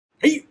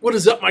Hey, what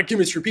is up, my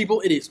chemistry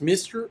people? It is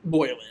Mr.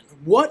 Boylan.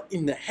 What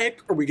in the heck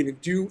are we going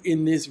to do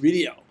in this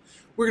video?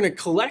 We're going to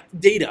collect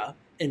data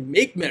and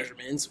make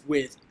measurements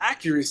with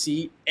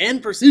accuracy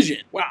and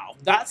precision. Wow,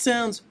 that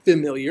sounds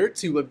familiar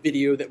to a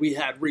video that we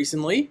had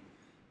recently.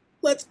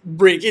 Let's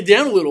break it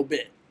down a little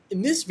bit.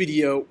 In this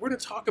video, we're going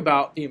to talk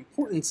about the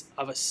importance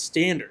of a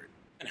standard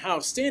and how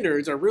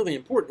standards are really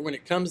important when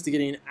it comes to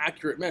getting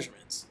accurate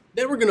measurements.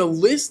 Then we're going to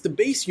list the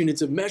base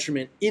units of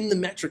measurement in the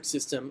metric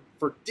system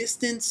for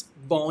distance,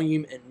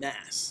 volume, and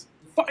mass.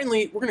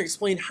 Finally, we're going to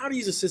explain how to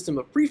use a system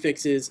of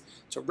prefixes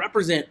to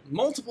represent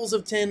multiples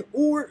of 10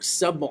 or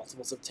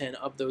submultiples of 10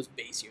 of those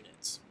base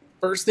units.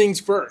 First things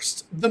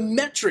first, the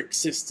metric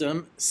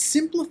system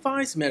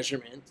simplifies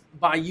measurement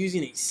by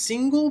using a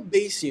single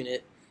base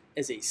unit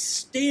as a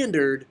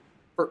standard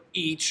for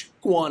each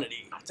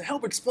quantity. To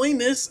help explain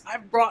this,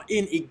 I've brought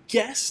in a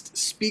guest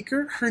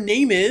speaker. Her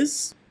name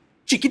is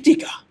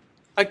Chiquitica.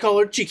 I call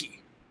her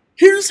Chicky.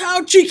 Here's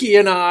how Chicky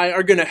and I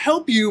are going to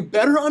help you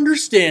better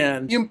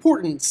understand the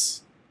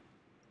importance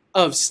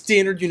of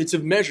standard units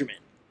of measurement.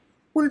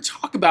 We're going to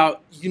talk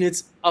about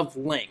units of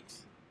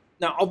length.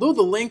 Now, although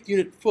the length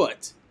unit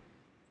foot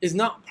is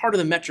not part of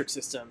the metric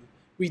system,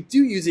 we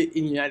do use it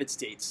in the United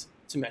States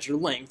to measure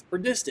length or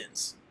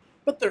distance.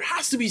 But there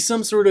has to be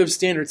some sort of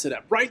standard set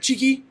up, right,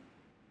 Chicky?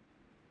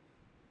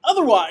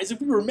 Otherwise,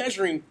 if we were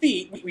measuring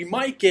feet, we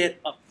might get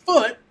a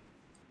foot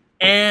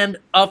and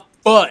a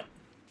foot.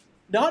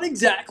 Not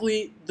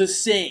exactly the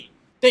same.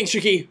 Thanks,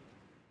 Chicky.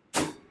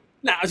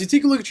 Now, as you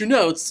take a look at your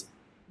notes,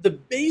 the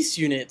base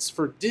units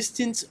for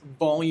distance,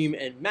 volume,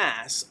 and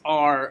mass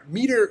are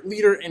meter,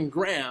 liter, and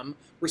gram,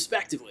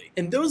 respectively.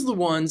 And those are the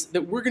ones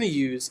that we're going to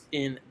use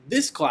in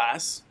this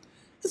class,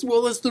 as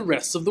well as the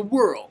rest of the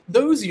world.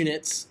 Those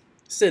units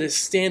set a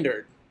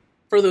standard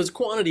for those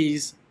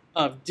quantities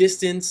of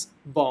distance,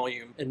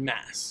 volume, and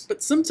mass.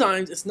 But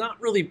sometimes it's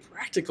not really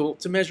practical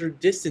to measure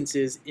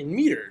distances in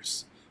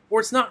meters, or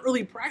it's not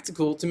really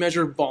practical to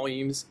measure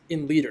volumes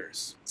in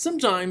liters.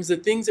 Sometimes the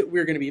things that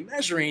we're going to be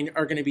measuring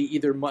are going to be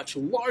either much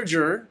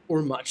larger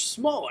or much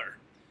smaller.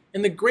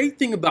 And the great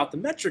thing about the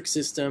metric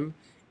system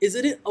is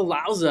that it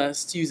allows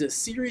us to use a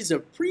series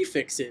of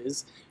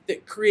prefixes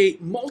that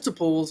create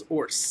multiples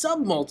or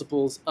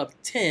submultiples of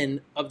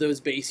 10 of those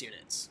base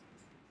units.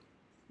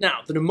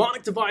 Now, the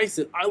mnemonic device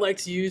that I like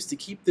to use to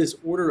keep this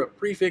order of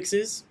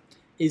prefixes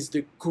is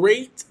the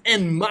great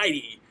and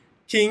mighty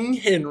King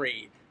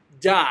Henry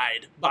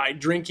died by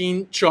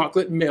drinking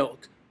chocolate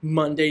milk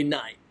Monday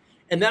night.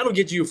 And that'll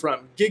get you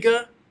from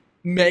giga,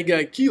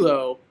 mega,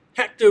 kilo,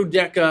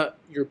 hectodeca,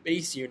 your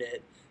base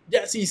unit,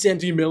 deci,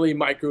 centi, milli,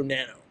 micro,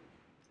 nano.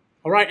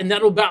 All right, and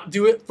that'll about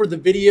do it for the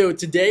video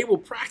today. We'll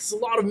practice a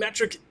lot of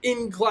metric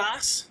in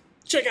class.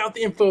 Check out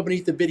the info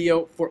beneath the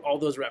video for all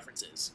those references.